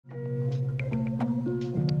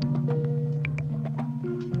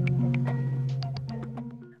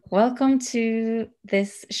Welcome to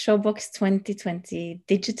this Showbox 2020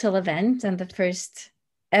 digital event and the first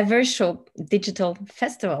ever digital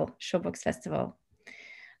festival, Showbox Festival.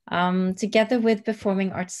 Together with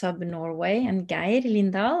Performing Arts Hub Norway and Geir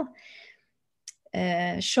Lindahl,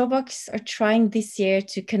 Showbox are trying this year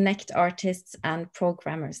to connect artists and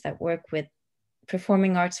programmers that work with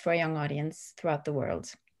performing arts for a young audience throughout the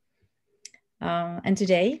world. And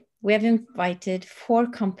today we have invited 4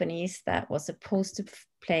 companies that was supposed to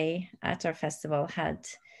play at our festival had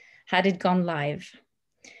it gone live.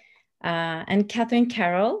 And Katharine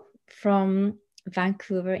Carol from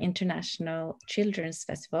Vancouver International Children's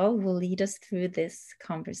Festival will lead us through this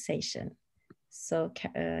conversation. So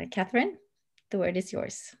Katharine, the word is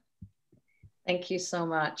yours. Thank you so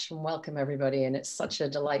much and welcome everybody. And it's such a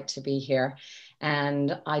delight to be here.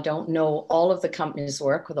 And I don't know all of the company's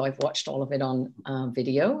work, although I've watched all of it on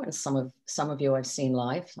video, and some of you I've seen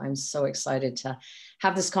live. I'm so excited to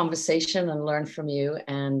have this conversation and learn from you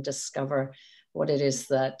and discover what it is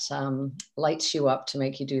that lights you up to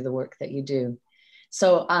make you do the work that you do.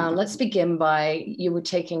 So let's begin by you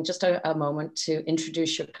taking just a moment to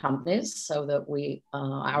introduce your companies so that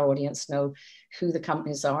our audience know who the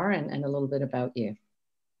companies are and a little bit about you.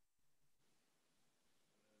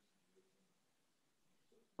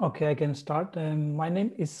 Okay, I can start. My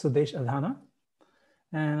name is Sudesh Adhana,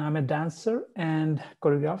 and I'm a dancer and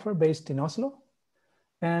choreographer based in Oslo.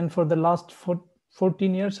 And for the last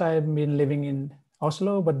 14 years, I've been living in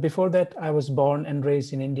Oslo. But before that, I was born and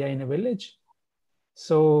raised in India in a village.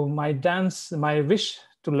 So my wish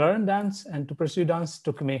to learn dance and to pursue dance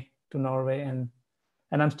took me to Norway, and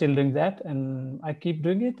I'm still doing that, and I keep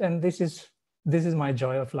doing it. And this is my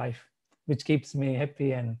joy of life, which keeps me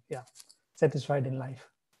happy and satisfied in life.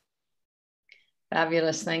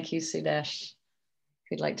 Fabulous. Thank you, Sudesh.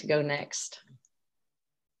 If you'd like to go next.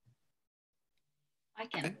 I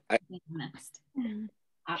can go next.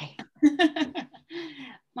 Hi.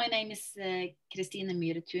 My name is Kristine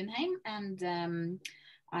Myhre Thunheim, and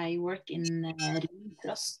I work in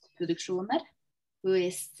Rimfrost Produksjoner,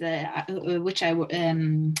 which I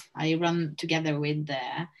run together with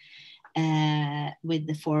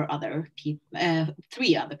the 4 other people,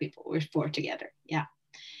 3 other people. We're 4 together, yeah.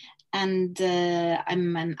 And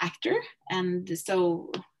I'm an actor, and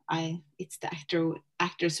so it's the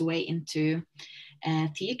actor's way into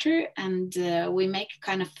theater, and we make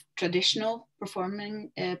kind of traditional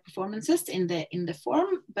performances in the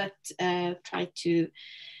form, but try to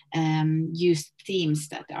use themes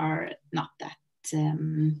that are not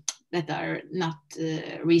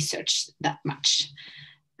researched that much.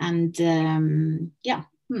 And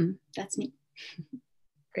that's me.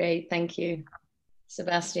 Great, thank you.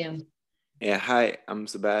 Sebastian. Yeah, hi, I'm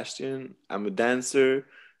Sebastian. I'm a dancer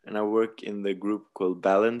and I work in the group called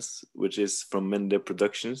Balanse, which is from Mhende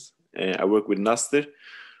Productions. I work with Nasser,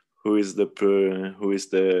 who is the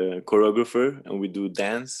choreographer, and we do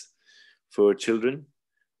dance for children.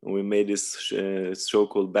 And we made this show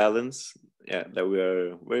called Balanse, that we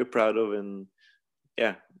are very proud of, and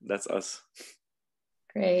that's us.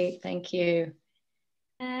 Great, thank you.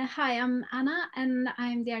 Hi, I'm Anna, and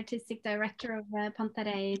I'm the artistic director of Panta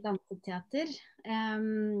Rei Dance Theater.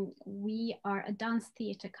 We are a dance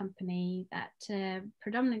theater company that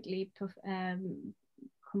predominantly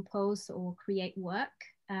compose or create work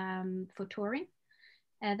for touring.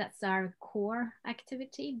 That's our core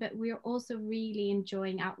activity, but we're also really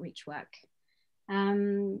enjoying outreach work.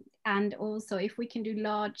 And also, if we can do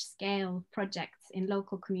large-scale projects in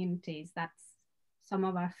local communities, that's some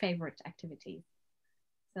of our favorite activities.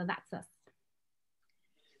 So that's us.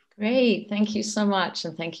 Great, thank you so much,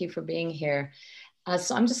 and thank you for being here.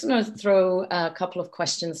 So I'm just going to throw a couple of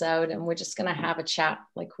questions out, and we're just going to have a chat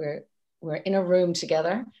like we're in a room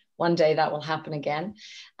together. One day that will happen again.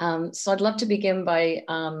 So I'd love to begin by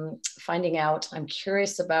finding out, I'm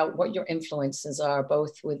curious about what your influences are,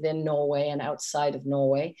 both within Norway and outside of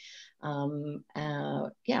Norway.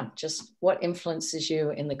 Just what influences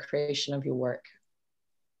you in the creation of your work?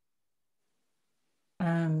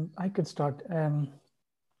 I could start.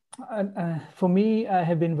 For me, I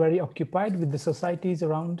have been very occupied with the societies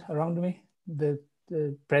around me, the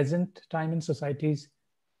present time in societies.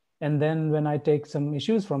 And then when I take some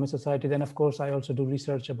issues from a society, then of course I also do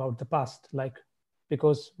research about the past,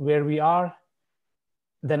 because where we are,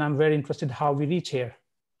 then I'm very interested how we reach here.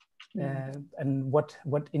 And what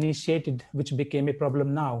initiated, which became a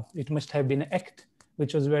problem now. It must have been an act,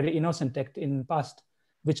 which was very innocent act in the past,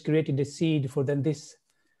 which created a seed for then this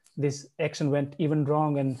action went even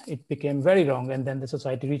wrong and it became very wrong. And then the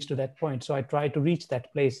society reached to that point. So I try to reach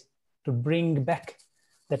that place to bring back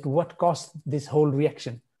that what caused this whole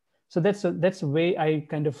reaction. So that's a way I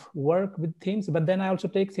kind of work with things. But then I also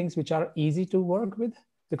take things which are easy to work with,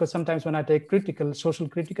 because sometimes when I take social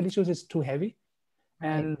critical issues, it's too heavy.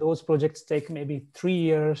 Right. And those projects take maybe 3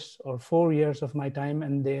 years or 4 years of my time,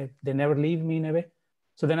 and they never leave me in a way.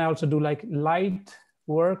 So then I also do like light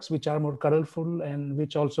works, which are more colorful and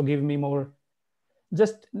which also give me more,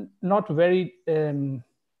 just not very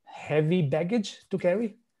heavy baggage to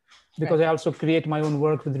carry. Because right. I also create my own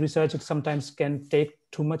work with research. It sometimes can take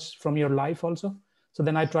too much from your life also. So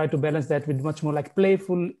then I try to balance that with much more like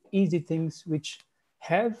playful, easy things, which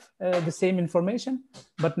have the same information,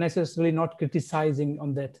 but necessarily not criticizing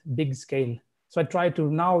on that big scale. So I try to,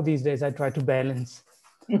 now these days, I try to balance.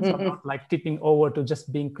 So I'm not like tipping over to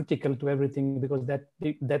just being critical to everything, because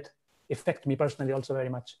that affects me personally also very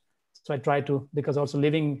much. So I try to, because also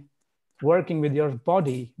working with your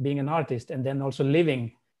body, being an artist, and then also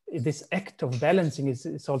living, this act of balancing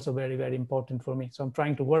is also very, very important for me. So I'm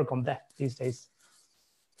trying to work on that these days.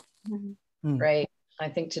 Great. I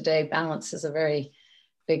think today balance is a very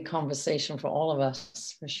big conversation for all of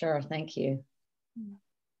us, for sure. Thank you.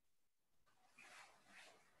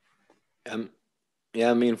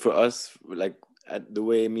 Yeah, I mean, for us, like the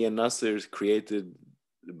way me and Nasser created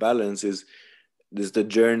the balance is the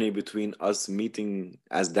journey between us meeting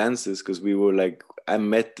as dancers, because we were like, I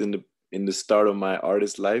met in the start of my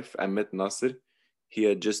artist life, I met Nasser. He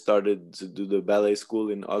had just started to do the ballet school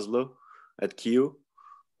in Oslo at KIU.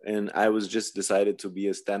 And I was just decided to be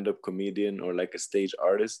a stand-up comedian or like a stage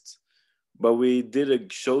artist. But we did a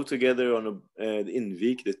show together on in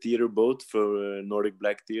Vik, the theater boat for Nordic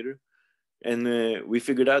Black Theater. And we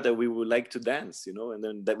figured out that we would like to dance, you know, and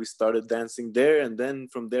then that we started dancing there. And then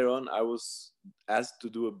from there on, I was asked to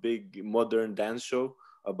do a big modern dance show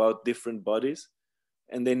about different bodies.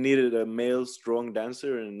 And they needed a male strong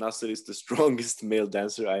dancer, and Nasser is the strongest male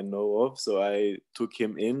dancer I know of. So I took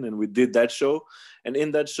him in and we did that show. And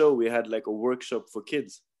in that show, we had like a workshop for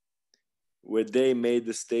kids where they made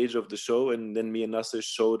the stage of the show. And then me and Nasser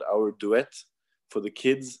showed our duet for the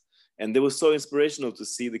kids. And it was so inspirational to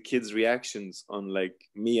see the kids' reactions on like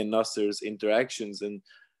me and Nasser's interactions and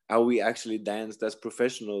how we actually danced as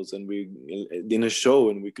professionals. And we in a show,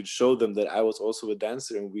 and we could show them that I was also a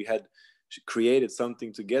dancer, and we had created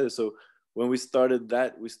something together. So when we started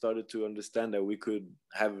that, we started to understand that we could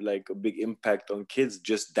have like a big impact on kids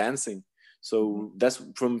just dancing. So that's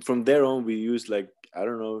from there on, we used like, I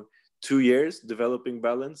don't know, 2 years developing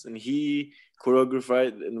balance, and he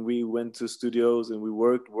choreographed, and we went to studios and we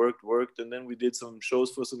worked, and then we did some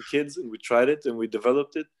shows for some kids, and we tried it and we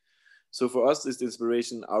developed it. So for us, it's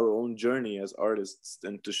inspiration, our own journey as artists,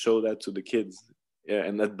 and to show that to the kids. Yeah,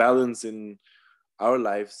 and that balance in our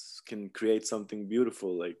lives can create something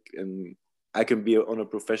beautiful, like, and I can be on a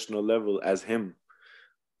professional level as him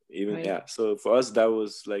even. Right. Yeah, so for us that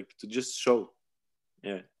was like to just show.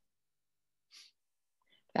 Yeah,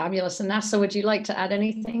 fabulous. And Nasser, would you like to add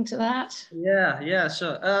anything to that? Yeah,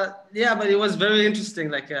 sure. Yeah, but it was very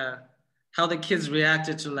interesting, like how the kids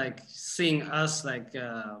reacted to like seeing us like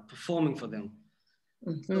performing for them.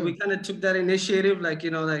 So we kind of took that initiative, like,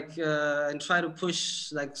 you know, like and try to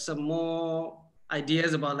push like some more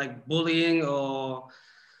ideas about like bullying, or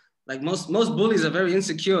like most bullies are very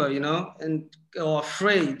insecure, you know, and or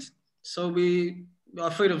afraid. So we are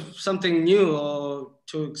afraid of something new or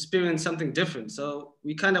to experience something different. So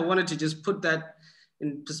we kind of wanted to just put that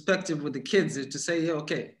in perspective with the kids, to say, yeah,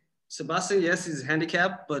 okay, Sebastian, yes, he's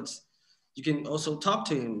handicapped, but you can also talk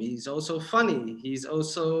to him. He's also funny. He's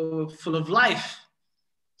also full of life.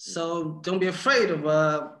 So don't be afraid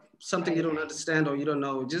of something you don't understand or you don't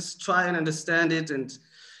know. Just try and understand it. And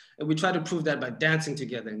we try to prove that by dancing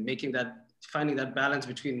together and finding that balance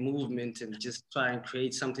between movement and just try and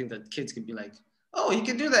create something that kids can be like, oh, he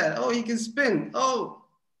can do that. Oh, he can spin. Oh,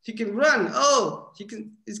 he can run. Oh,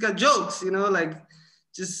 he's got jokes, you know, like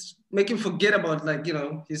just make him forget about like, you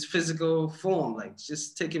know, his physical form, like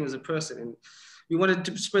just take him as a person. And we wanted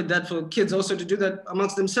to spread that for kids also to do that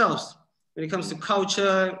amongst themselves when it comes to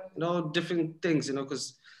culture and all different things, you know,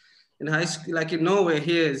 because in high school, like in Norway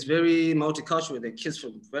here, is very multicultural. They're kids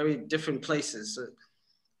from very different places. So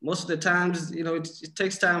most of the times, you know, it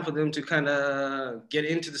takes time for them to kind of get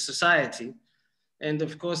into the society. And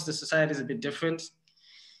of course, the society is a bit different.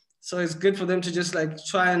 So it's good for them to just like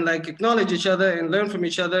try and like acknowledge each other and learn from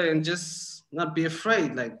each other and just not be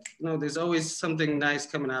afraid. Like, you know, there's always something nice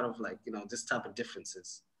coming out of like, you know, this type of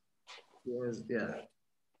differences. Yeah.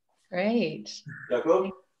 Great.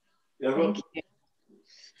 Jacob? Thank you.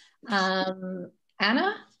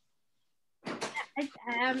 Anna?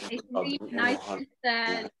 It's really nice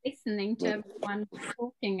just listening to everyone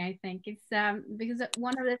talking. I think it's because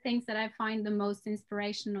one of the things that I find the most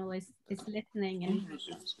inspirational is listening and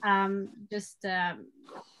just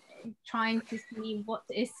trying to see what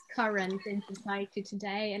is current in society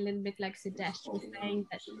today. A little bit like Sudesh was saying,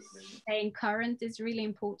 that staying current is really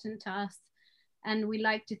important to us. And we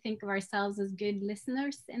like to think of ourselves as good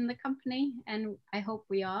listeners in the company, and I hope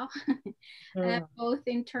we are, both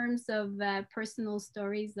in terms of personal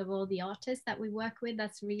stories of all the artists that we work with.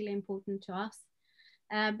 That's really important to us.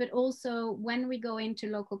 But also when we go into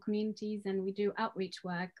local communities and we do outreach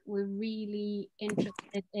work, we're really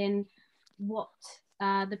interested in what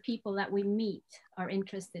the people that we meet are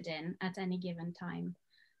interested in at any given time.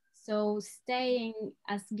 So staying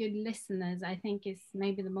as good listeners, I think, is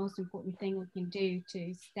maybe the most important thing we can do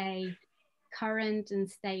to stay current and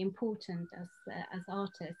stay important as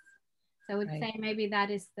artists. So I would say maybe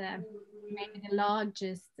that is the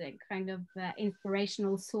largest kind of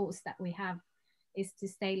inspirational source that we have, is to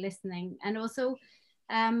stay listening. And also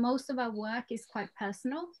most of our work is quite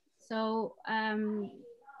personal. So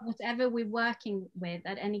whatever we're working with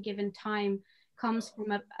at any given time comes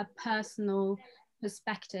from a personal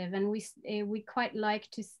perspective, and we quite like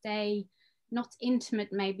to stay not intimate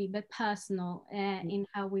maybe, but personal in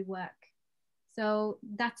how we work. So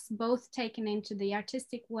that's both taken into the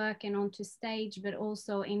artistic work and onto stage, but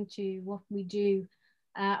also into what we do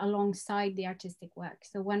alongside the artistic work.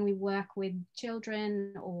 So when we work with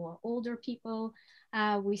children or older people,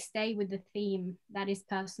 we stay with the theme that is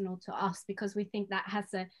personal to us, because we think that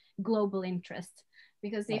has a global interest.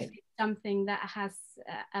 Because if it's something that has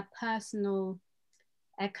a personal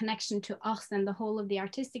connection to us and the whole of the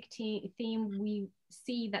artistic theme, we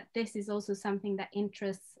see that this is also something that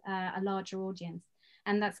interests a larger audience,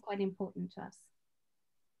 and that's quite important to us.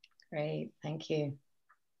 Great, thank you.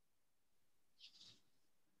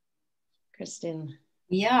 Christine.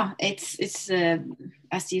 Yeah, it's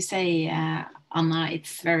as you say, Anna,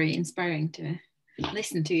 it's very inspiring to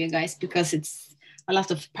listen to you guys, because it's a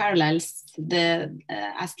lot of parallels.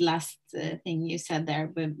 As the last thing you said there,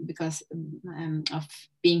 because of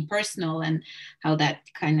being personal, and how that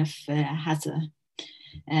kind of has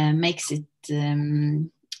makes it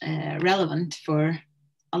relevant for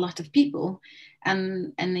a lot of people,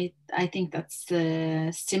 and I think that's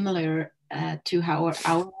similar to how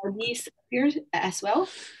our ideas appear as well.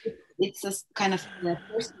 It's a kind of a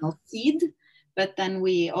personal seed, but then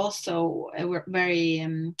we also we're very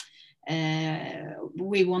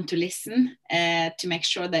we want to listen to make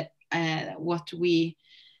sure that what we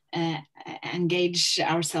engage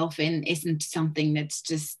ourselves in isn't something that's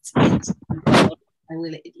just I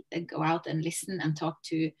will go out and listen and talk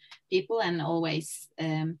to people, and always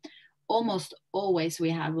almost always we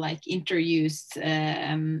have like interviews,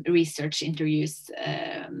 research interviews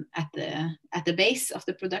at the base of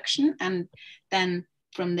the production, and then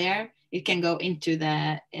from there it can go into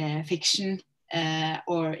the fiction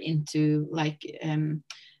or into like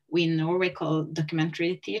we in Norway call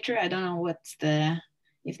documentary theater. I don't know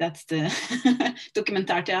if that's the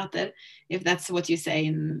dokumentarteater, if that's what you say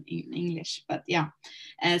in English, but yeah.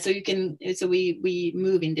 So we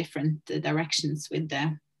move in different directions with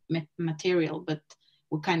the material, but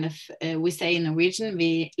we kind of we say in Norwegian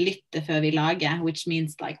we lytte før vi lager, which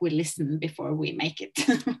means like we listen before we make it.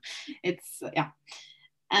 It's yeah.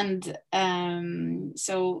 And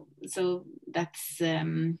so that's a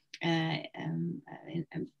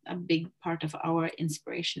big part of our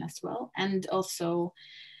inspiration as well. And also,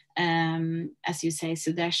 as you say,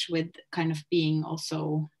 Sudesh, with kind of being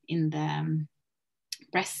also in the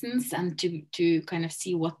presence and to kind of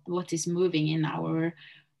see what is moving in our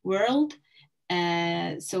world.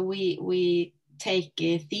 So we take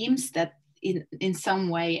themes that in some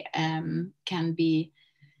way can be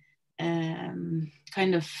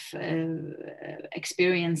kind of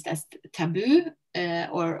experienced as taboo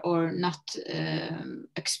or not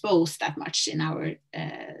exposed that much in our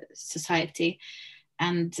society,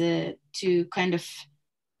 and to kind of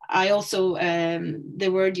I also the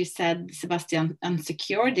word you said, Sebastian,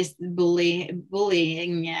 insecure, this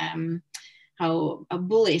bullying how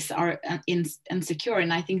bullies are insecure,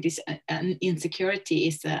 and I think this insecurity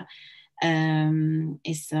is a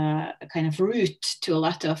kind of root to a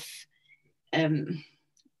lot of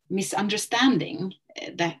misunderstanding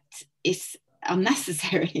that is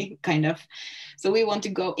unnecessary, kind of. So we want to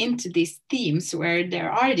go into these themes where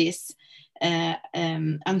there are these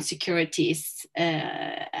insecurities,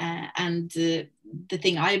 and the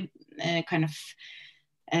thing I kind of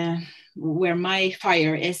where my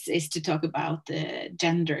fire is to talk about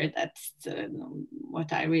gender. That's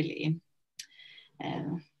what I really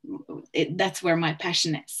that's where my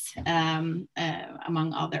passion is,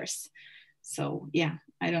 among others. So yeah,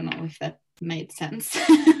 I don't know if that made sense.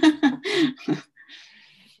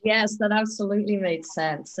 Yes, that absolutely made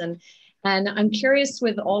sense. And I'm curious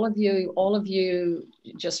with all of you,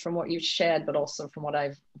 just from what you've shared, but also from what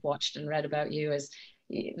I've watched and read about you, is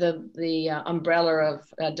the umbrella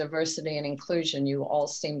of diversity and inclusion. You all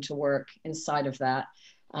seem to work inside of that,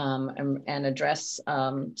 and address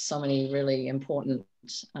so many really important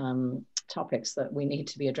topics that we need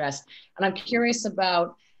to be addressed. And I'm curious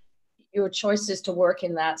about your choices to work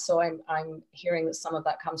in that. So I'm hearing that some of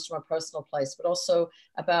that comes from a personal place, but also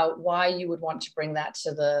about why you would want to bring that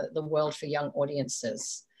to the world for young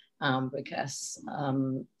audiences. Because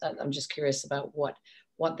I'm just curious about what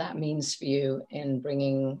that means for you in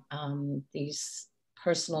bringing these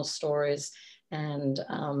personal stories and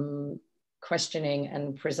questioning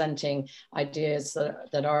and presenting ideas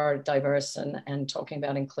that are diverse and talking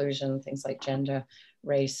about inclusion, things like gender,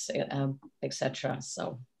 race, etc.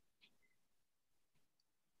 So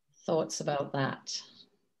thoughts about that?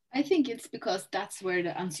 I think it's because that's where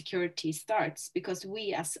the insecurity starts, because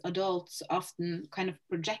we as adults often kind of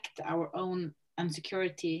project our own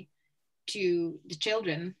insecurity to the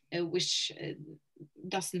children, which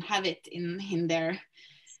doesn't have it in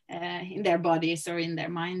their bodies or in their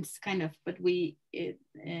minds, kind of. But we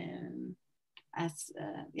kind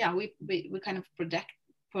of project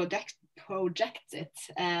it,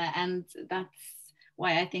 and that's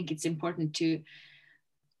why I think it's important to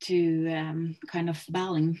kind of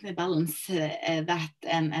balance that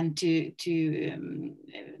and to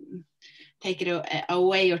take it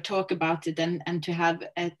away or talk about it, and to have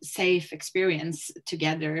a safe experience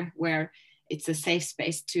together where it's a safe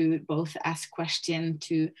space to both ask questions,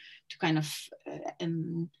 to kind of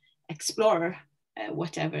explore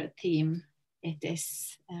whatever theme it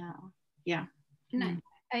is. Yeah. And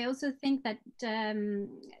I also think that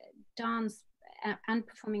dance and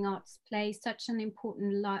performing arts play such an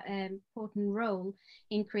important role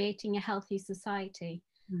in creating a healthy society.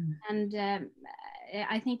 And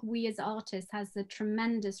I think we as artists has a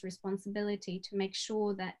tremendous responsibility to make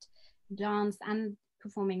sure that dance and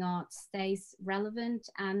performing arts stays relevant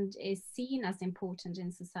and is seen as important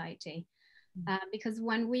in society. Because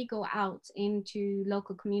when we go out into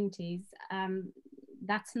local communities,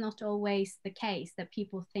 that's not always the case, that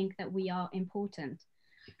people think that we are important.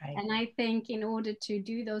 Right. And I think in order to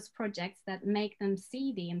do those projects that make them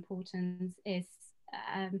see the importance is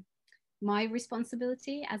my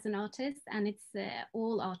responsibility as an artist, and it's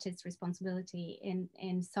all artists' responsibility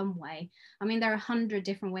in some way. I mean, there are 100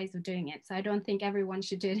 different ways of doing it, so I don't think everyone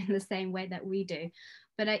should do it in the same way that we do.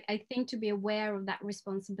 But I think to be aware of that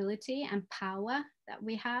responsibility and power that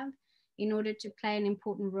we have in order to play an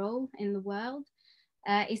important role in the world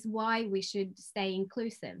is why we should stay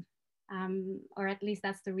inclusive. Or at least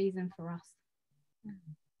that's the reason for us.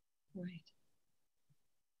 Right.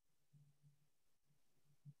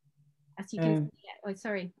 As you can see, oh,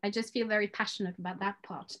 sorry, I just feel very passionate about that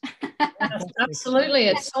part. Yes, absolutely,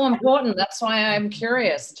 it's so important. That's why I'm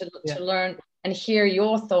curious to learn and hear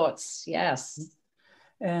your thoughts. Yes.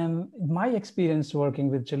 My experience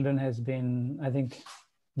working with children has been, I think,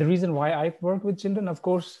 the reason why I work with children, of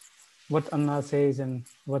course, what Anna says and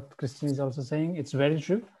what Christine is also saying, it's very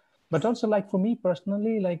true. But also, like for me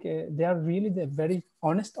personally, like they are really the very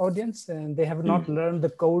honest audience, and they have not learned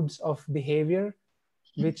the codes of behavior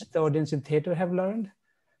which the audience in theater have learned.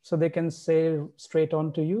 So they can say straight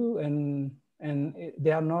on to you, and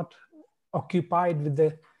they are not occupied with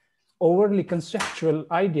the overly conceptual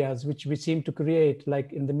ideas which we seem to create,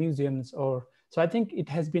 like in the museums. Or so I think it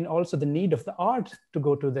has been also the need of the art to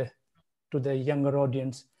go to the younger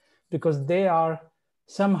audience, because they are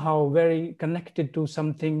somehow very connected to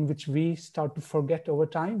something which we start to forget over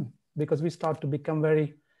time, because we start to become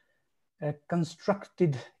very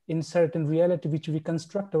constructed in certain reality which we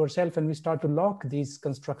construct ourselves, and we start to lock these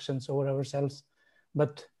constructions over ourselves.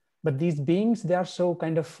 But these beings, they are so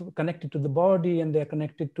kind of connected to the body, and they are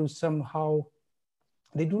connected to somehow,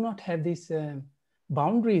 they do not have these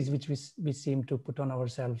boundaries which we seem to put on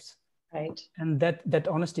ourselves. Right. And that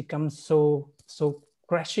honesty comes so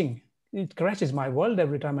crashing. It crashes my world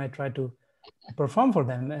every time I try to perform for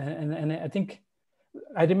them. And I think,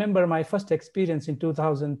 I remember my first experience in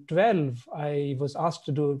 2012, I was asked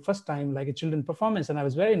to do first time like a children performance, and I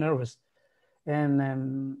was very nervous.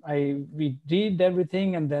 And we did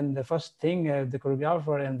everything. And then the first thing, the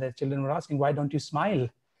choreographer and the children were asking, why don't you smile?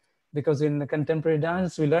 Because in the contemporary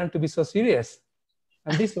dance, we learn to be so serious.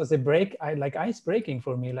 And this was a break, like ice breaking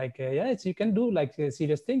for me. Like, yes, you can do like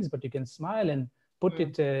serious things, but you can smile and put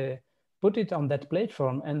it on that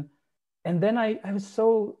platform. And And then I was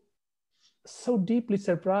so deeply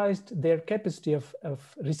surprised their capacity of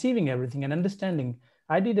receiving everything and understanding.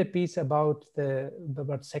 I did a piece about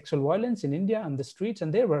sexual violence in India on the streets,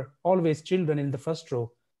 and there were always children in the first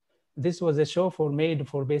row. This was a show made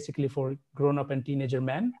for basically for grown-up and teenager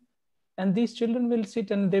men. And these children will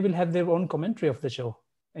sit and they will have their own commentary of the show.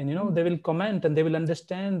 And, you know, they will comment and they will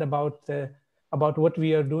understand about what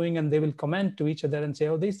we are doing, and they will comment to each other and say,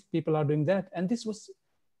 oh, these people are doing that. And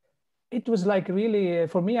it was like really,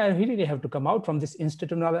 for me, I really have to come out from this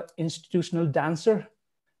institutional dancer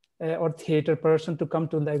or theater person to come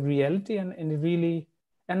to the reality, and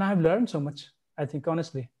I've learned so much. I think,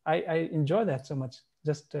 honestly, I enjoy that so much.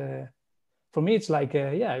 Just for me, it's like,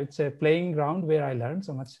 it's a playing ground where I learned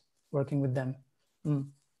so much working with them.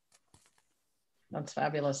 That's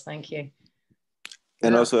fabulous. Thank you.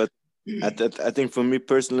 And also, I think for me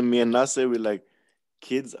personally, me and Nasser, we like,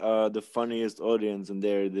 kids are the funniest audience, and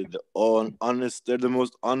they're the honest. They're the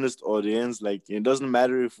most honest audience. Like, it doesn't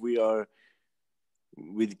matter if we are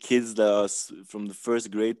with kids that are from the first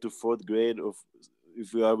grade to fourth grade, or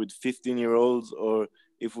if we are with 15-year-olds, or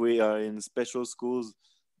if we are in special schools.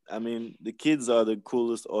 I mean, the kids are the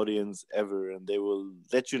coolest audience ever, and they will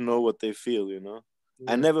let you know what they feel. You know,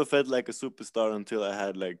 I never felt like a superstar until I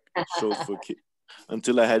had like shows for kids.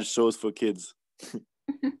 Until I had shows for kids.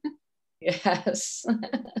 Yes.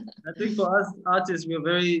 I think for us artists, we're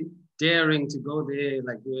very daring to go there.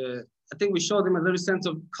 Like, I think we show them a little sense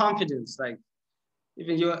of confidence. Like,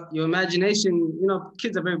 even your imagination, you know,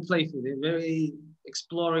 kids are very playful. They're very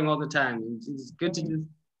exploring all the time. And it's good to just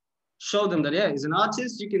show them that, yeah, as an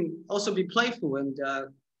artist, you can also be playful and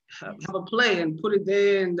have a play and put it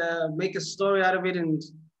there and make a story out of it, and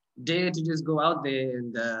dare to just go out there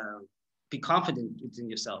and be confident within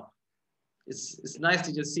yourself. It's nice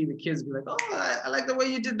to just see the kids be like, oh, I like the way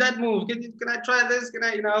you did that move. Can I try this? Can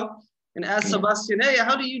I, you know? And ask Sebastian, hey,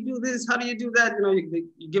 how do you do this? How do you do that? You know,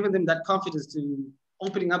 you're giving them that confidence to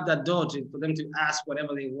opening up that door for them to ask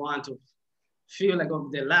whatever they want, to feel like, oh,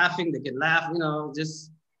 they're laughing, they can laugh, you know,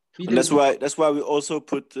 just. And that's why we also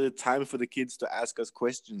put time for the kids to ask us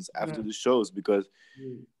questions after the shows, because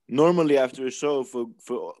normally after a show for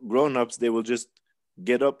grown-ups, they will just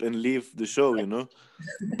get up and leave the show, you know.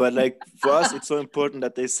 But like for us, it's so important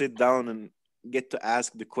that they sit down and get to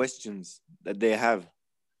ask the questions that they have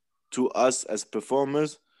to us as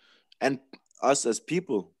performers and us as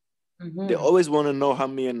people. They always want to know how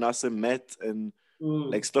me and Nasser met and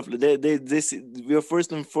like stuff. We are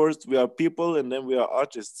first and foremost, we are people, and then we are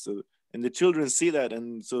artists. So, and the children see that,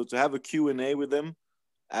 and so to have a Q&A with them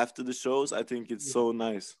after the shows, I think it's so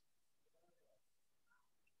nice.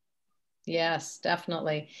 Yes,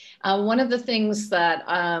 definitely. One of the things that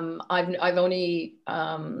I've only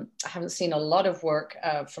I haven't seen a lot of work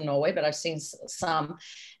from Norway, but I've seen some.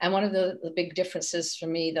 And one of the big differences for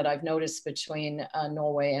me that I've noticed between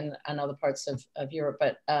Norway and other parts of Europe,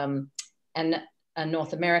 but and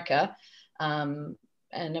North America, and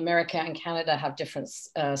America and Canada have different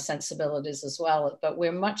sensibilities as well. But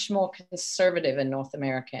we're much more conservative in North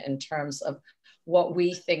America in terms of what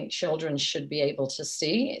we think children should be able to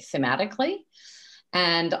see thematically.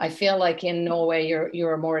 And I feel like in Norway,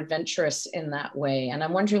 you're more adventurous in that way. And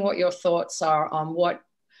I'm wondering what your thoughts are on what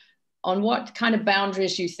kind of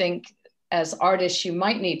boundaries you think as artists you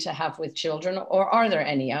might need to have with children, or are there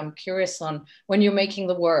any? I'm curious on when you're making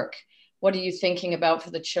the work, what are you thinking about for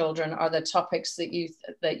the children? Are there topics that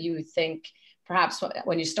you think perhaps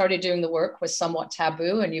when you started doing the work was somewhat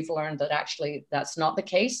taboo, and you've learned that actually that's not the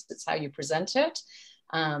case, it's how you present it?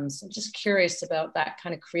 So I'm just curious about that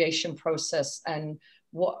kind of creation process, and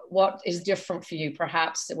what is different for you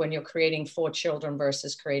perhaps when you're creating for children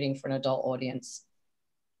versus creating for an adult audience?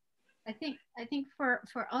 I think for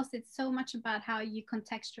us, it's so much about how you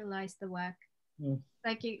contextualize the work.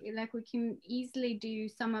 Like we can easily do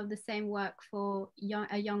some of the same work for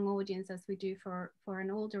a young audience as we do for an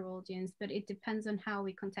older audience, but it depends on how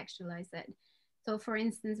we contextualize it. So for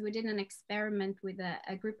instance, we did an experiment with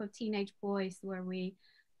a group of teenage boys where we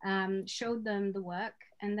showed them the work,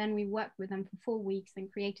 and then we worked with them for 4 weeks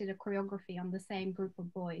and created a choreography on the same group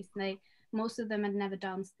of boys. Most of them had never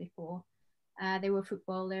danced before. They were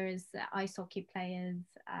footballers, ice hockey players,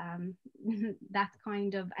 that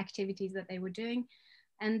kind of activities that they were doing.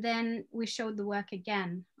 And then we showed the work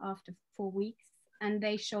again after 4 weeks, and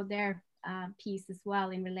they showed their piece as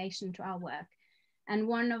well in relation to our work. And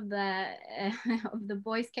one of the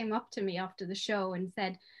boys came up to me after the show and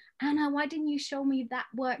said, Anna, why didn't you show me that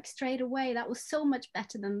work straight away? That was so much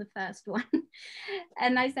better than the first one.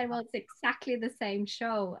 And I said, well, it's exactly the same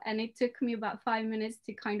show. And it took me about 5 minutes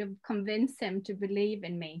to kind of convince him to believe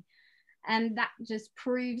in me. And that just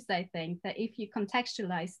proves, I think, that if you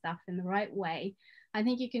contextualize stuff in the right way, I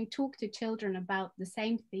think you can talk to children about the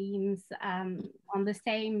same themes, on the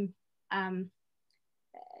same,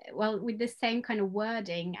 well, with the same kind of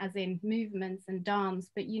wording as in movements and dance,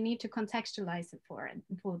 but you need to contextualize it for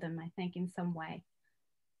them, I think, in some way.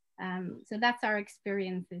 So that's our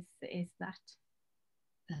experience, is that.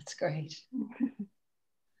 That's great.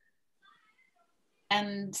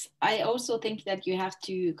 And I also think that you have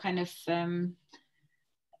to kind of,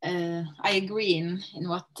 I agree in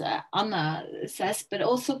what Anna says, but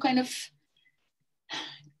also kind of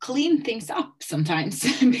clean things up sometimes,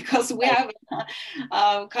 because we have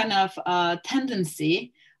a kind of a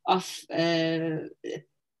tendency of,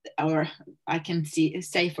 or I can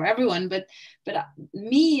say for everyone, but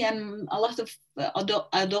me and a lot of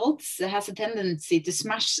adults has a tendency to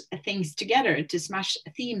smash things together, to smash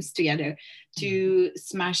themes together, to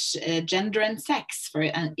smash gender and sex, for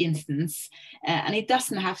instance, and it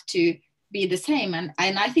doesn't have to be the same. And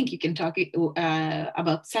I think you can talk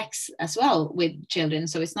about sex as well with children.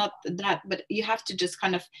 So it's not that, but you have to just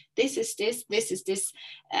kind of, this is this,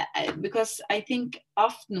 because I think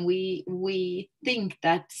often we think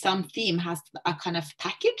that some theme has a kind of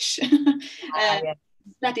package, Yeah.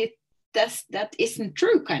 that isn't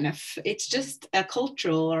true, kind of. It's just a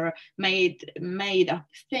cultural or made up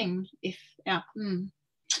thing. Yeah,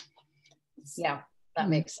 that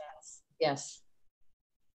makes sense. Yes.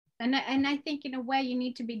 And I think in a way you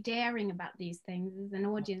need to be daring about these things as an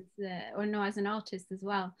audience, or no, as an artist as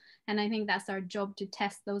well. And I think that's our job, to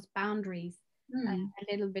test those boundaries a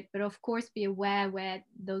little bit, but of course be aware where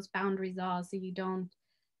those boundaries are, so you don't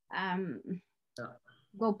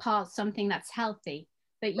go past something that's healthy.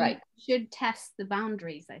 But you should test the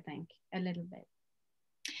boundaries, I think, a little bit.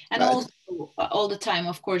 And also all the time,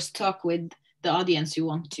 of course, talk with the audience you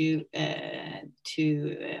want to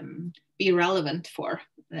be relevant for,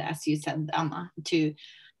 as you said, Anna.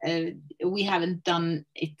 We haven't done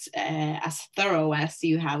it as thorough as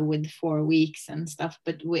you have with 4 weeks and stuff,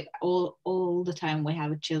 but we all the time we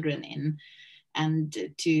have children in, and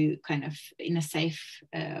to kind of in a safe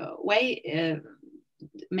way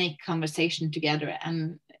make conversation together,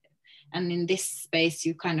 and in this space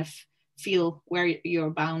you kind of feel where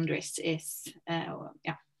your boundaries is. I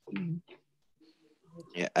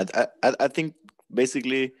think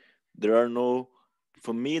basically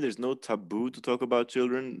for me there's no taboo to talk about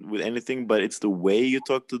children with anything, but it's the way you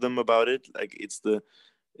talk to them about it. Like it's the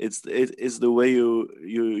way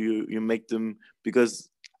you make them, because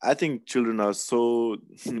I think children are so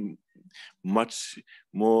much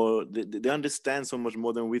more, they understand so much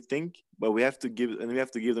more than we think, but we have to give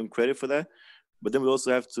them credit for that. But then we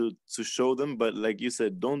also have to show them, but like you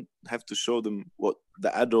said, don't have to show them what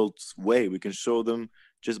the adults way. We can show them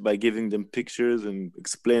just by giving them pictures and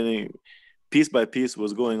explaining piece by piece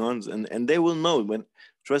what's going on, and they will know. When,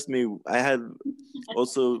 trust me, I had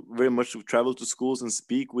also very much traveled to schools and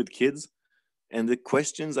speak with kids, and the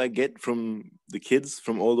questions I get from the kids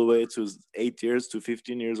from all the way to 8 years to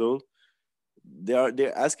 15 years old,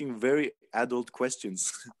 they're asking very adult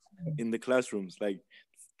questions in the classrooms, like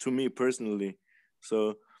to me personally.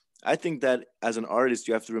 So I think that as an artist,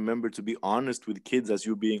 you have to remember to be honest with kids as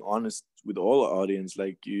you're being honest with all audience.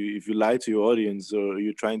 Like if you lie to your audience or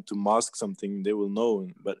you're trying to mask something, they will know.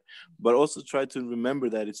 But also try to remember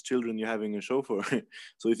that it's children you're having a show for.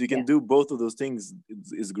 So if you can do both of those things,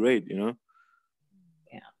 it's great, you know?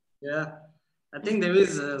 Yeah. I think there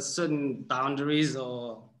is certain boundaries,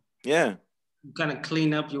 or you kind of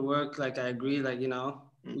clean up your work. Like I agree, like,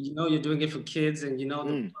 you're doing it for kids, and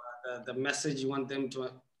the message you want them to,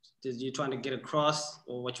 you're trying to get across,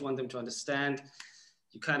 or what you want them to understand.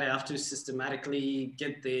 You kind of have to systematically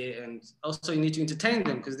get there, and also you need to entertain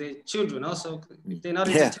them, because they're children. Also, if they're not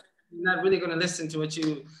entertained, you're not really going to listen to what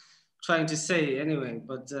you're trying to say anyway.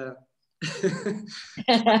 But to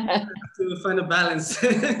find a balance.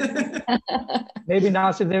 Maybe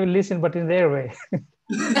Nasser, they will listen, but in their way.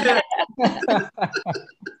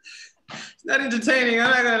 It's not entertaining.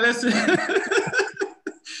 I'm not going to listen.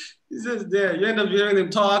 It's just there. You end up hearing them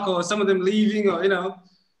talk, or some of them leaving, or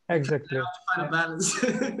Exactly. You have to find a balance.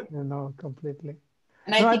 No, completely.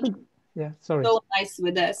 And I think sorry. So nice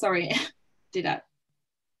with that. Sorry, did I?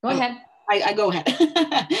 Go ahead. I go ahead.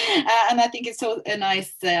 And I think it's so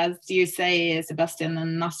nice, as you say, Sebastian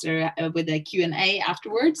and Nasser, with the Q&A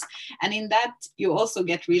afterwards. And in that, you also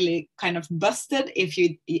get really kind of busted if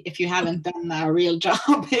you haven't done a real job.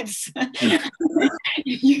 It's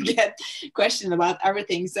you get questioned about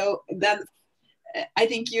everything. So that I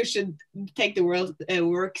think you should take the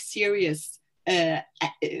work serious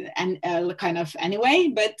kind of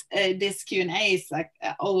anyway, but this Q&A is like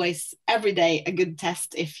always every day a good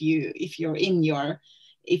test if you're in your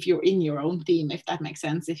own theme, if that makes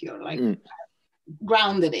sense, if you're like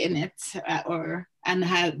grounded in it, and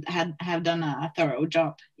have done a thorough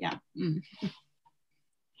job. Yeah.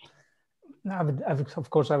 Of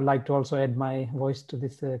course, I would like to also add my voice to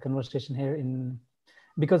this conversation here,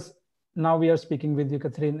 because now we are speaking with you,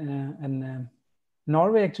 Katharine, and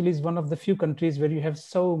Norway actually is one of the few countries where you have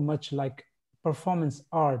so much like performance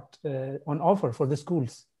art on offer for the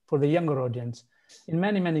schools, for the younger audience. In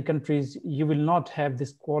many countries, you will not have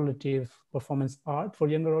this quality of performance art for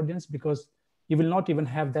younger audience, because you will not even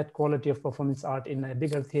have that quality of performance art in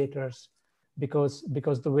bigger theaters, because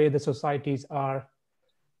the way the societies are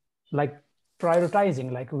like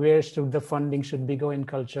prioritizing, like where should the funding should be go in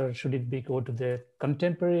culture, should it be go to the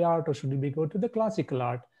contemporary art or should it be go to the classical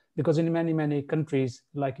art? Because in many countries,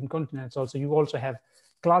 like in continents also, you also have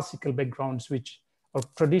classical backgrounds or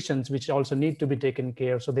traditions which also need to be taken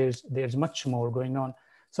care of. So there's much more going on.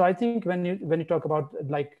 So I think when you talk about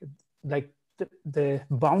like the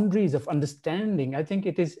boundaries of understanding, I think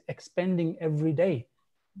it is expanding every day.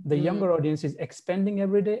 The younger audience is expanding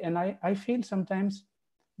every day, and I feel sometimes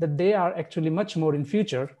that they are actually much more in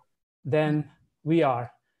future than we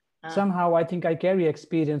are. Somehow I think I carry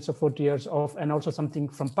experience of 40 years of, and also something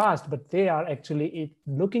from past, but they are actually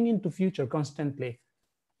looking into future constantly.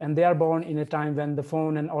 And they are born in a time when the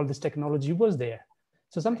phone and all this technology was there.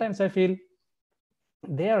 So sometimes I feel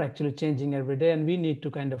they are actually changing every day, and we need to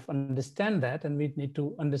kind of understand that, and we need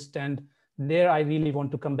to understand there. I really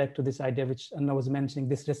want to come back to this idea, which Anna was mentioning,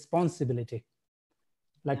 this responsibility,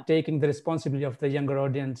 like taking the responsibility of the younger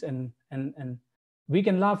audience, and we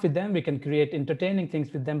can laugh with them, we can create entertaining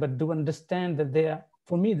things with them, but do understand that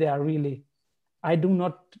for me, they are really, I do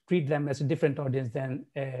not treat them as a different audience than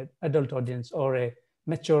an adult audience or a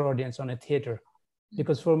mature audience on a theater.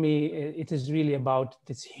 Because for me, it is really about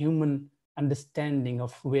this human understanding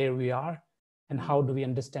of where we are and how do we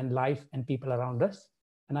understand life and people around us.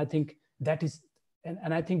 And I think that is,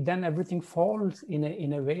 and I think then everything falls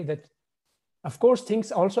in a way that, of course,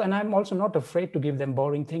 things also, and I'm also not afraid to give them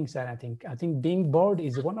boring things. And I think being bored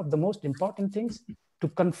is one of the most important things to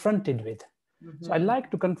confront it with. So I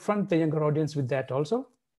like to confront the younger audience with that also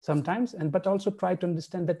sometimes, but also try to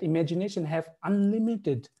understand that imagination have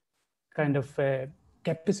unlimited kind of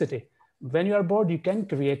capacity. When you are bored, you can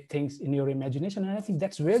create things in your imagination, and I think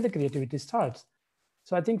that's where the creativity starts.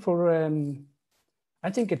 So I think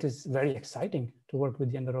I think it is very exciting to work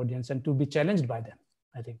with younger audience and to be challenged by them,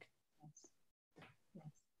 I think.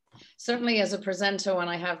 Certainly as a presenter, when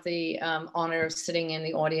I have the honor of sitting in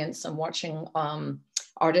the audience and watching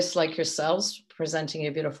artists like yourselves presenting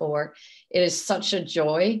your beautiful work, it is such a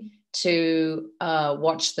joy to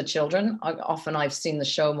watch the children. Often I've seen the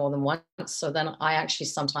show more than once, so then I actually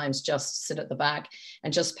sometimes just sit at the back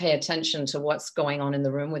and just pay attention to what's going on in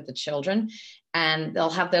the room with the children, and they'll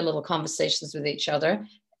have their little conversations with each other,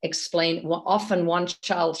 often one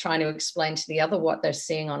child trying to explain to the other what they're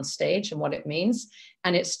seeing on stage and what it means.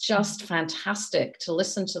 And it's just fantastic to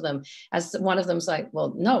listen to them, as one of them's like,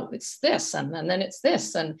 well, no, it's this, and then it's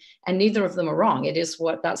this, and neither of them are wrong. It is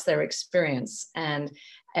that's their experience. And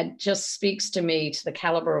it just speaks to me to the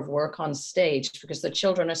caliber of work on stage, because the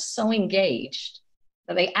children are so engaged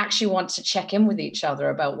that they actually want to check in with each other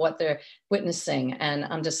about what they're witnessing and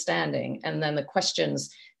understanding. And then the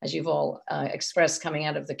questions, as you've all expressed coming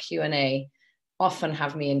out of the Q&A, often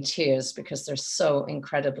have me in tears, because they're so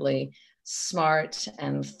incredibly smart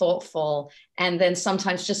and thoughtful, and then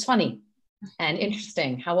sometimes just funny and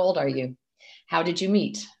interesting. How old are you? How did you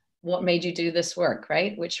meet? What made you do this work,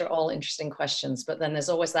 right? Which are all interesting questions. But then there's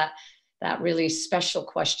always that really special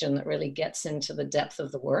question that really gets into the depth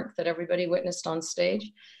of the work that everybody witnessed on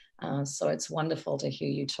stage. So it's wonderful to hear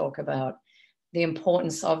you talk about the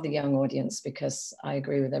importance of the young audience, because I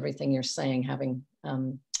agree with everything you're saying, having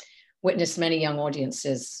witnessed many young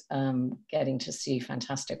audiences getting to see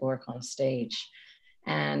fantastic work on stage.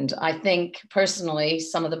 And I think personally,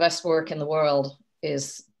 some of the best work in the world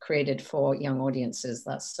is created for young audiences.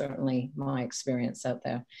 That's certainly my experience out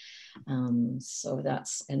there. And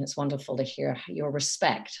it's wonderful to hear your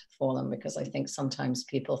respect for them, because I think sometimes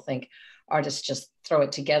people think artists just throw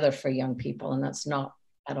it together for young people, and that's not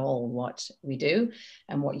at all what we do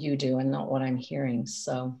and what you do, and not what I'm hearing.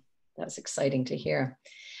 So that's exciting to hear.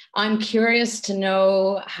 I'm curious to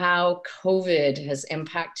know how COVID has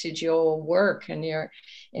impacted your work and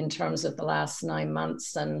in terms of the last 9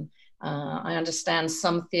 months, and I understand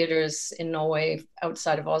some theaters in Norway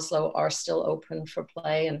outside of Oslo are still open for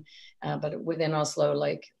play, and but within Oslo,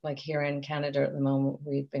 like here in Canada at the moment,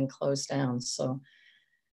 we've been closed down. So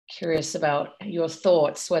curious about your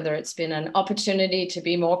thoughts, whether it's been an opportunity to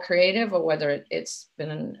be more creative or whether it's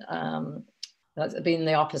been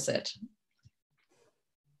the opposite.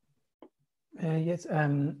 Yes.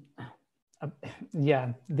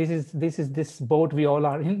 Yeah, this is this boat we all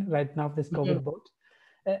are in right now, this COVID boat.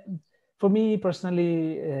 For me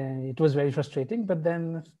personally, it was very frustrating, but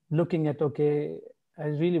then looking at, okay, I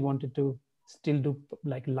really wanted to still do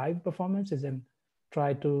like live performances and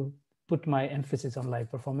try to put my emphasis on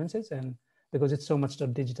live performances, and because it's so much the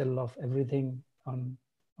digital of everything on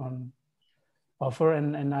offer,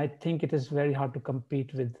 and I think it is very hard to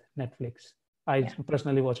compete with Netflix. I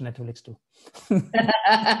personally watch Netflix too. So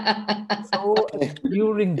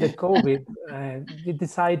during the COVID, we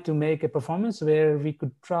decided to make a performance where we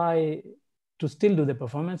could try to still do the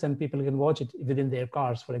performance and people can watch it within their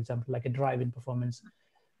cars, for example, like a drive-in performance.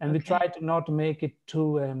 And we try to not make it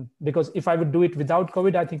too, because if I would do it without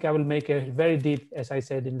COVID, I think I will make a very deep, as I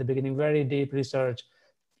said in the beginning, very deep research,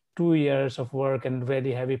 2 years of work and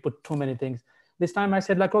very heavy, put too many things. This time I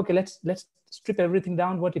said like, okay, let's strip everything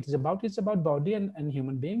down what it is about. It's about body and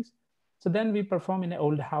human beings. So then we perform in an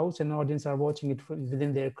old house and audience are watching it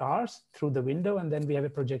within their cars through the window. And then we have a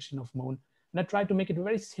projection of moon. And I try to make it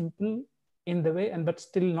very simple in the way, and but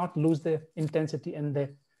still not lose the intensity and the,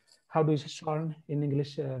 how do you say charm in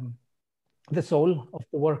English, the soul of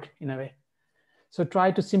the work in a way. So try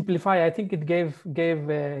to simplify. I think it gave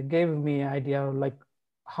me an idea of like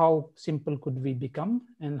how simple could we become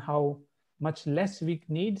and how much less we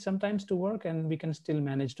need sometimes to work, and we can still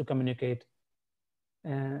manage to communicate.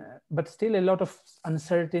 But still a lot of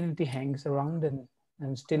uncertainty hangs around, and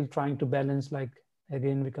still trying to balance, like,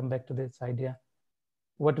 again, we come back to this idea,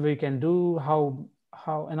 what we can do, how,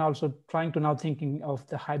 and also trying to now thinking of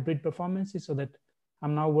the hybrid performances, so that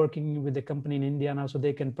I'm now working with a company in India now, so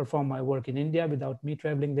they can perform my work in India without me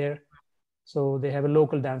traveling there. So they have a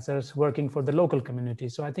local dancers working for the local community.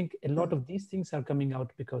 So I think a lot of these things are coming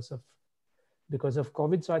out because of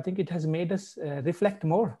COVID. So I think it has made us reflect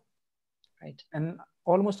more. Right. And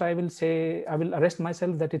almost I will say, I will arrest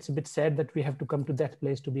myself that it's a bit sad that we have to come to that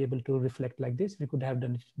place to be able to reflect like this. We could have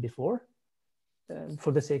done it before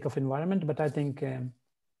for the sake of environment. But I think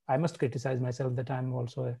I must criticize myself that I'm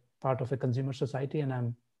also a part of a consumer society,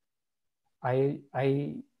 and I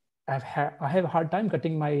have a hard time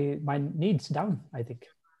cutting my needs down, I think.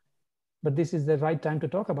 But this is the right time to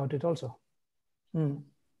talk about it also.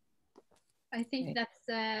 I think that's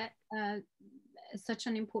such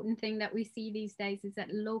an important thing that we see these days, is that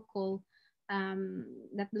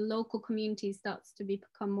that the local community starts to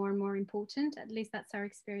become more and more important. At least that's our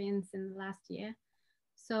experience in the last year.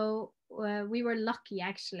 So we were lucky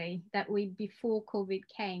actually that before COVID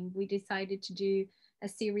came, we decided to do a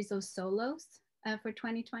series of solos for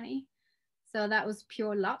 2020. So that was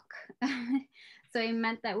pure luck. So it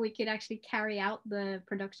meant that we could actually carry out the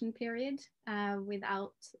production period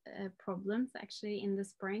without problems actually in the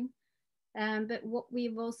spring. But what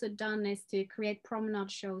we've also done is to create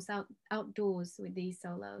promenade shows outdoors with these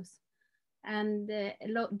solos, and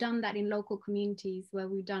done that in local communities where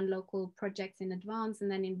we've done local projects in advance and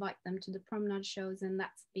then invite them to the promenade shows. And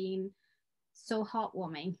that's been so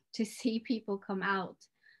heartwarming to see people come out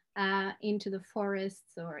into the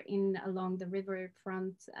forests or along the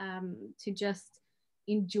riverfront to just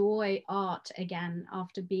enjoy art again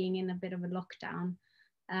after being in a bit of a lockdown.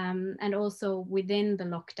 And also within the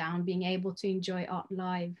lockdown, being able to enjoy art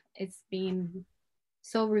live. It's been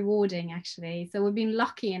so rewarding actually. So we've been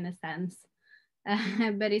lucky in a sense,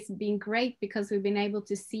 but it's been great because we've been able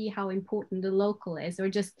to see how important the local is, or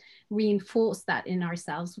just reinforce that in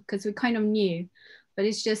ourselves, because we kind of knew, but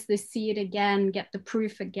it's just to see it again, get the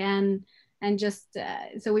proof again, and just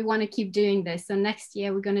so we want to keep doing this. So next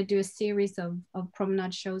year we're going to do a series of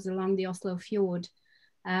promenade shows along the Oslo fjord.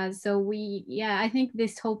 So I think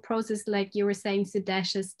this whole process, like you were saying,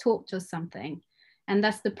 Sudesh, has taught us something, and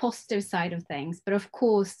that's the positive side of things. But of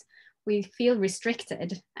course we feel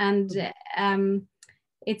restricted, and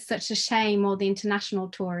it's such a shame, all the international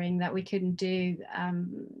touring that we couldn't do.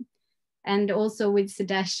 And also with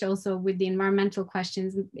Sudesh, also with the environmental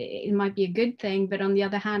questions, it might be a good thing. But on the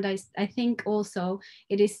other hand, I think also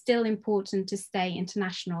it is still important to stay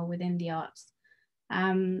international within the arts.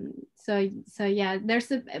 So yeah,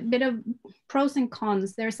 there's a bit of pros and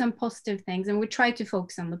cons. There are some positive things, and we try to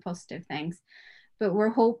focus on the positive things. But we're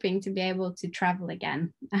hoping to be able to travel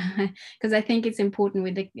again, because I think it's important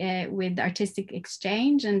with artistic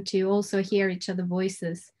exchange and to also hear each other's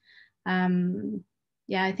voices.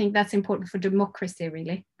 yeah, I think that's important for democracy,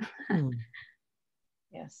 really.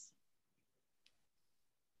 Yes.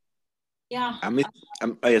 Yeah.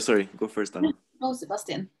 Oh yeah, sorry. Go first, Anna. Oh,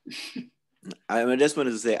 Sebastian. I just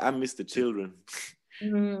wanted to say I miss the children.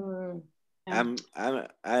 Yeah.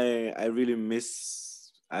 I really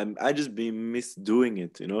miss. I just miss doing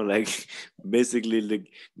it. You know, like basically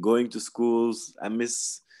like going to schools. I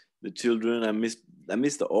miss the children. I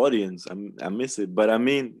miss the audience. I miss it. But I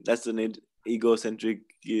mean, that's an egocentric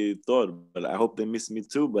thought. But I hope they miss me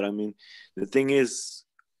too. But I mean, the thing is,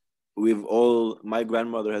 my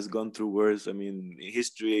grandmother has gone through worse. I mean,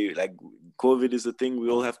 history, like COVID is a thing we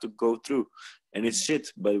all have to go through, and it's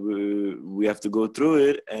shit, but we have to go through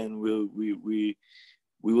it, and we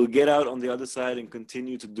will get out on the other side and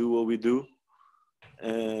continue to do what we do.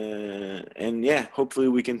 And yeah, hopefully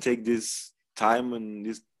we can take this time and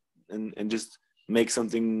just make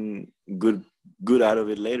something good out of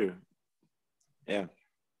it later. Yeah.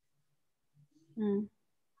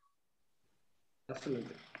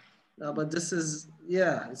 Definitely. No, but this is,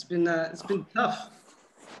 yeah, it's been tough.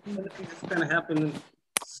 Everything just kind of happened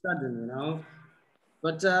sudden, you know.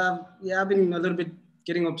 But yeah, I've been a little bit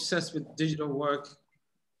getting obsessed with digital work,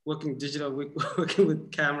 working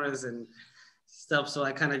with cameras and stuff. So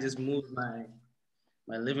I kind of just moved my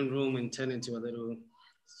living room and turned into a little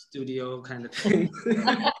studio kind of thing.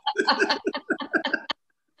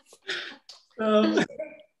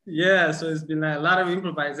 Yeah, so it's been a lot of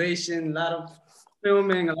improvisation, a lot of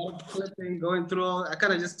filming, a lot of clipping, going through all. I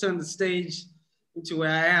kind of just turned the stage into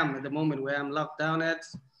where I am at the moment, where I'm locked down at.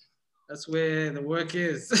 That's where the work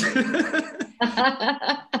is.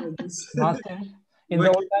 Master, in the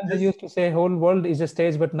old times, they used to say whole world is a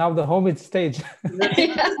stage, but now the home is stage.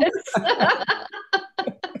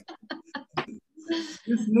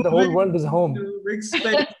 The whole world is home. Big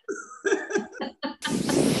space.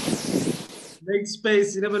 Make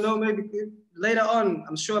space. You never know. Maybe later on,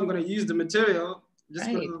 I'm sure I'm going to use the material. Just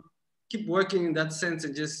going to keep working in that sense,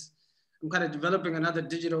 and I'm kind of developing another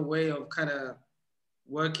digital way of kind of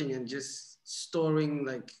working and just storing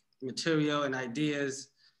like material and ideas.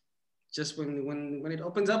 Just when it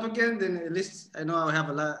opens up again, then at least I know I'll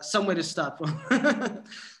have somewhere to start from.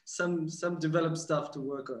 some developed stuff to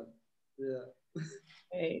work on. Yeah.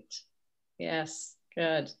 Great. Yes.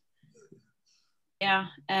 Good. Yeah,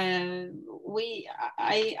 I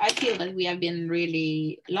feel that we have been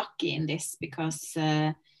really lucky in this because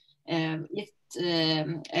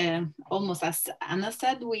almost as Anna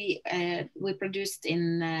said, we produced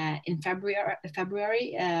in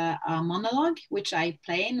February a monologue which I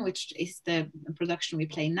play in, which is the production we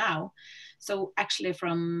play now. So actually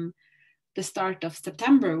from the start of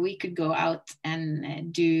September we could go out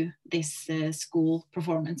and do this school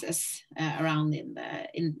performances around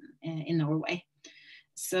in Norway.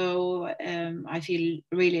 So I feel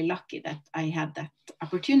really lucky that I had that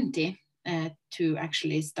opportunity to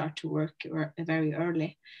actually start to work very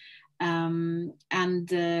early. I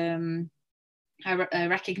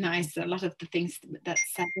recognize a lot of the things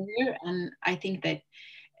that's said here, and I think that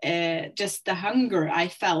just the hunger I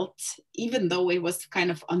felt, even though it was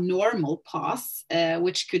kind of a normal pause,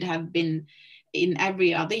 which could have been in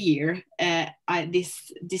every other year,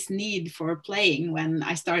 this need for playing when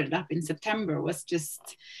I started up in September was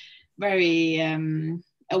just very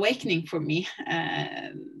awakening for me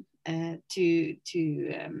to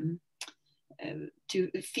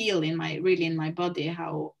feel in my body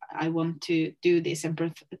how I want to do this and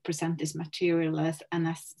present this material, as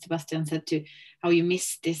Sebastian said, to how you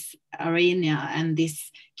miss this arena and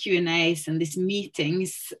these Q&As and these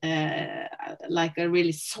meetings like a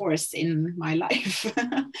really source in my life.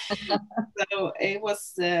 So it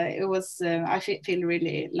was I feel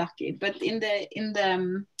really lucky. But in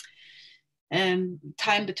the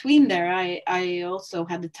time between there, I also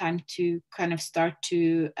had the time to kind of start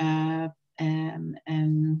to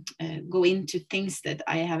go into things that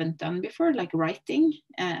I haven't done before, like writing,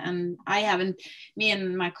 and me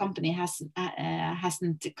and my company hasn't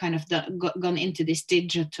kind of gone into this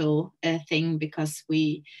digital thing because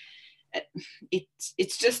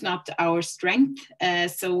it's just not our strength,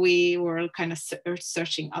 so we were kind of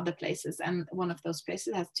searching other places, and one of those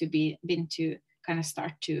places has been to kind of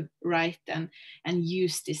start to write and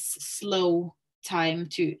use this slow time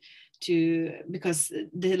to because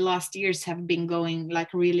the last years have been going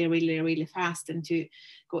like really, really, really fast, and to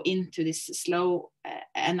go into this slow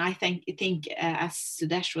and I think as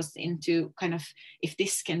Sudesh was into kind of, if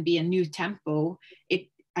this can be a new tempo,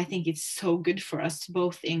 I think it's so good for us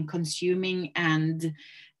both in consuming and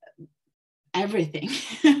everything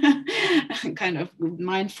kind of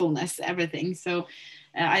mindfulness, everything. So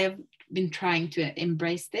I have been trying to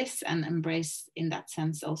embrace this and embrace in that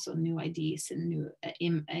sense also new ideas and new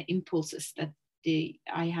impulses that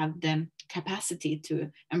I have the capacity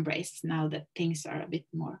to embrace now that things are a bit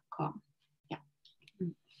more calm. Yeah.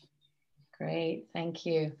 Great, thank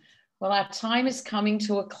you. Well, our time is coming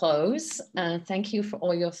to a close. Thank you for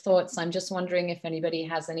all your thoughts. I'm just wondering if anybody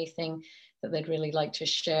has anything that they'd really like to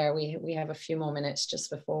share. We have a few more minutes just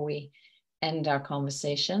before we end our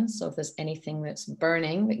conversation. So if there's anything that's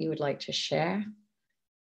burning that you would like to share.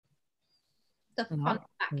 The fun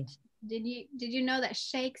fact. Did you know that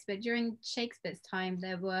Shakespeare, during Shakespeare's time,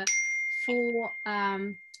 there were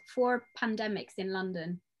four pandemics in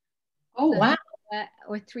London? Oh, wow.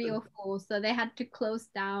 Or 3 or 4. So they had to close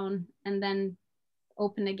down and then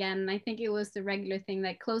open again. I think it was the regular thing,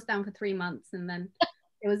 like closed down for 3 months and then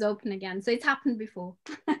it was open again. So it's happened before.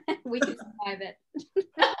 We can survive it.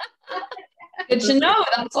 Good to know.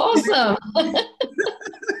 That's awesome.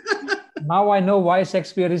 Now I know why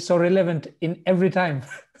Shakespeare is so relevant in every time.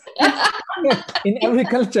 In every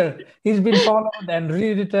culture. He's been followed and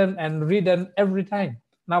rewritten and redone every time.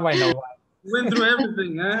 Now I know why. Went through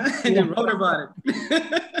everything, huh? And you wrote about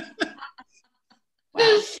it.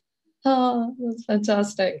 Wow. Oh, that's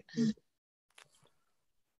fantastic.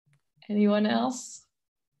 Anyone else?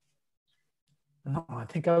 No, I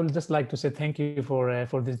think I would just like to say thank you for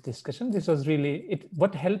this discussion. This was really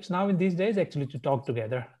what helps now in these days actually to talk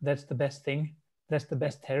together. That's the best thing. That's the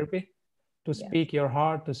best therapy, to speak your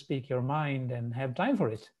heart, to speak your mind, and have time for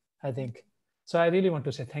it, I think. So I really want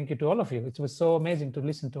to say thank you to all of you. It was so amazing to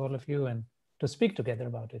listen to all of you and to speak together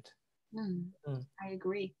about it. I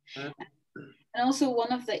agree. And also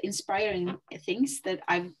one of the inspiring things that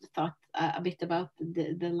I've thought a bit about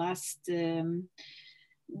the last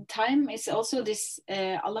time is also this,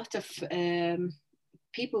 a lot of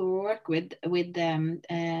people who work with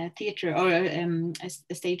theater or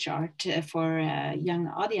stage art for a young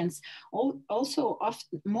audience. Also,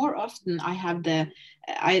 more often, I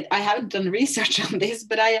haven't done research on this,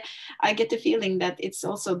 but I get the feeling that it's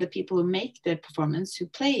also the people who make the performance who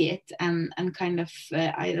play it, and kind of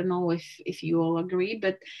I don't know if you all agree,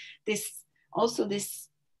 but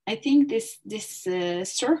I think this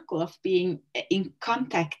circle of being in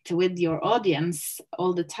contact with your audience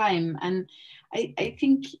all the time, and I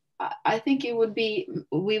think we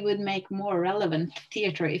would make more relevant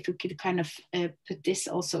theater if we could kind of put this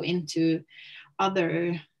also into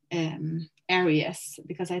other areas,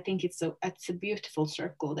 because I think it's a beautiful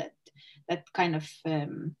circle that kind of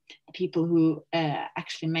people who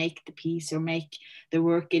actually make the piece or make the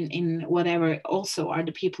work in whatever also are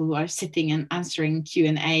the people who are sitting and answering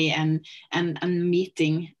Q&A and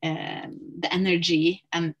meeting the energy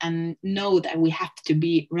and know that we have to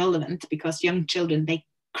be relevant, because young children,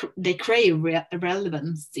 they crave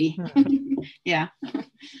relevancy. Yeah.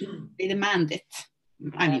 They demand it.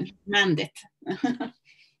 Demand it.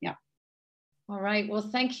 Yeah. All right. Well,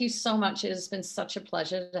 thank you so much. It has been such a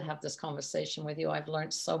pleasure to have this conversation with you. I've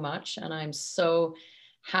learned so much, and I'm so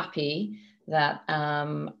happy that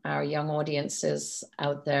our young audiences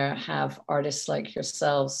out there have artists like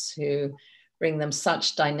yourselves who bring them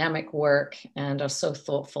such dynamic work and are so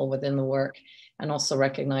thoughtful within the work, and also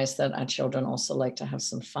recognize that our children also like to have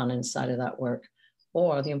some fun inside of that work,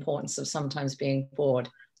 or the importance of sometimes being bored.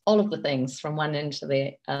 All of the things from one end to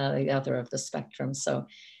the other of the spectrum. So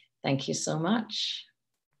thank you so much.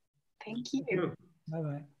 Thank you.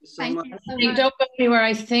 Bye-bye. Thank you so Don't much. go anywhere.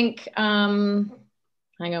 I think, hang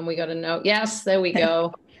on, we got a note. Yes, there we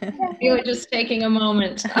go. You were just taking a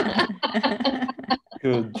moment.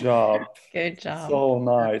 Good job. Good job. So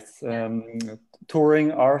nice.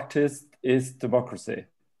 Touring artist is democracy.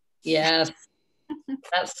 Yes,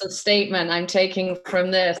 that's the statement I'm taking from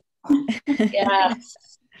this. Yes,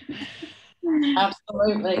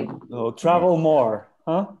 absolutely. So travel more,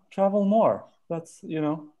 huh? Travel more. That's,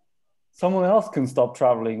 someone else can stop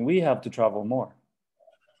traveling. We have to travel more.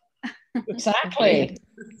 Exactly.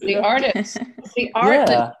 The artists, the art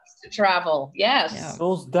that needs to travel. Yes. Yeah.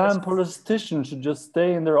 Those damn politicians should just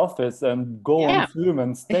stay in their office and go on Zoom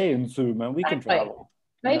and stay in Zoom, and we can travel.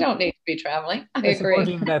 They don't need to be traveling. I agree.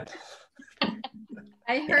 Supporting that.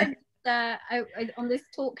 I heard on this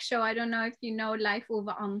talk show, I don't know if you know, Leif Ove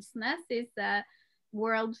Ansnes is a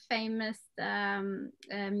world famous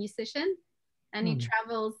musician, and he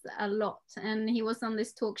travels a lot, and he was on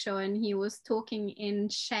this talk show and he was talking in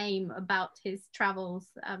shame about his travels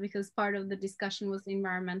because part of the discussion was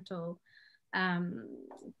environmental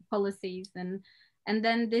policies, and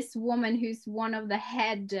then this woman who's one of the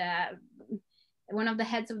heads of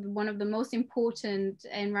one of the most important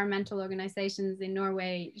environmental organizations in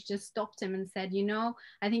Norway just stopped him and said,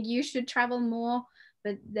 I think you should travel more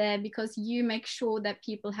but because you make sure that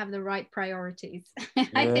people have the right priorities.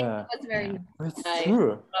 I think that's very nice. It's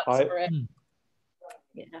true. That's correct.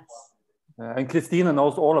 Yes. And Christina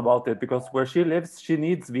knows all about it, because where she lives, she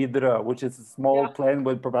needs Widerøe, which is a small plane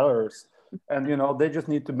with propellers. And, you know, they just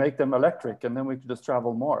need to make them electric, and then we can just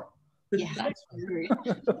travel more. Yeah, that's true.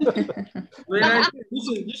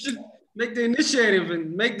 You should make the initiative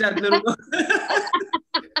and make that little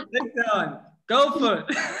take that one. Go for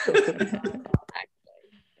it.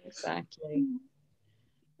 Exactly.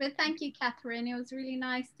 But thank you, Katharine. It was really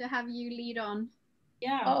nice to have you lead on.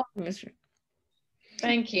 Yeah. Oh,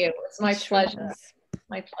 thank you. It's my pleasure.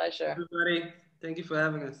 My pleasure. Everybody, thank you for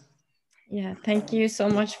having us. Yeah, thank you so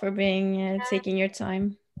much for being taking your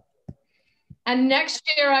time. And next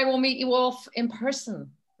year I will meet you all in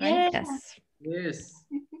person, right? Yes. Yes.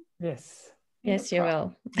 Yes. Yes, you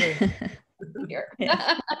will. Here.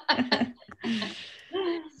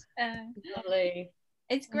 Lovely.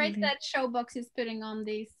 It's great that Showbox is putting on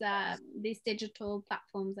these digital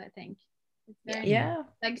platforms, I think. It's very nice.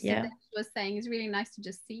 Like Sudesh was saying, it's really nice to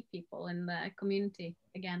just see people in the community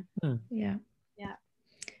again. Yeah. Yeah.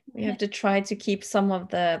 We have to try to keep some of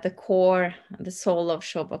the core, the soul of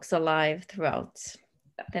Showbox alive throughout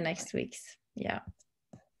the next weeks. Yeah.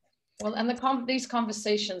 Well, and these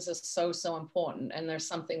conversations are so important, and there's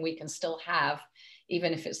something we can still have,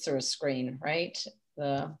 even if it's through a screen, right?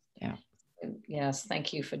 Yes,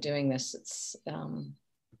 thank you for doing this. It's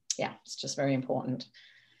it's just very important.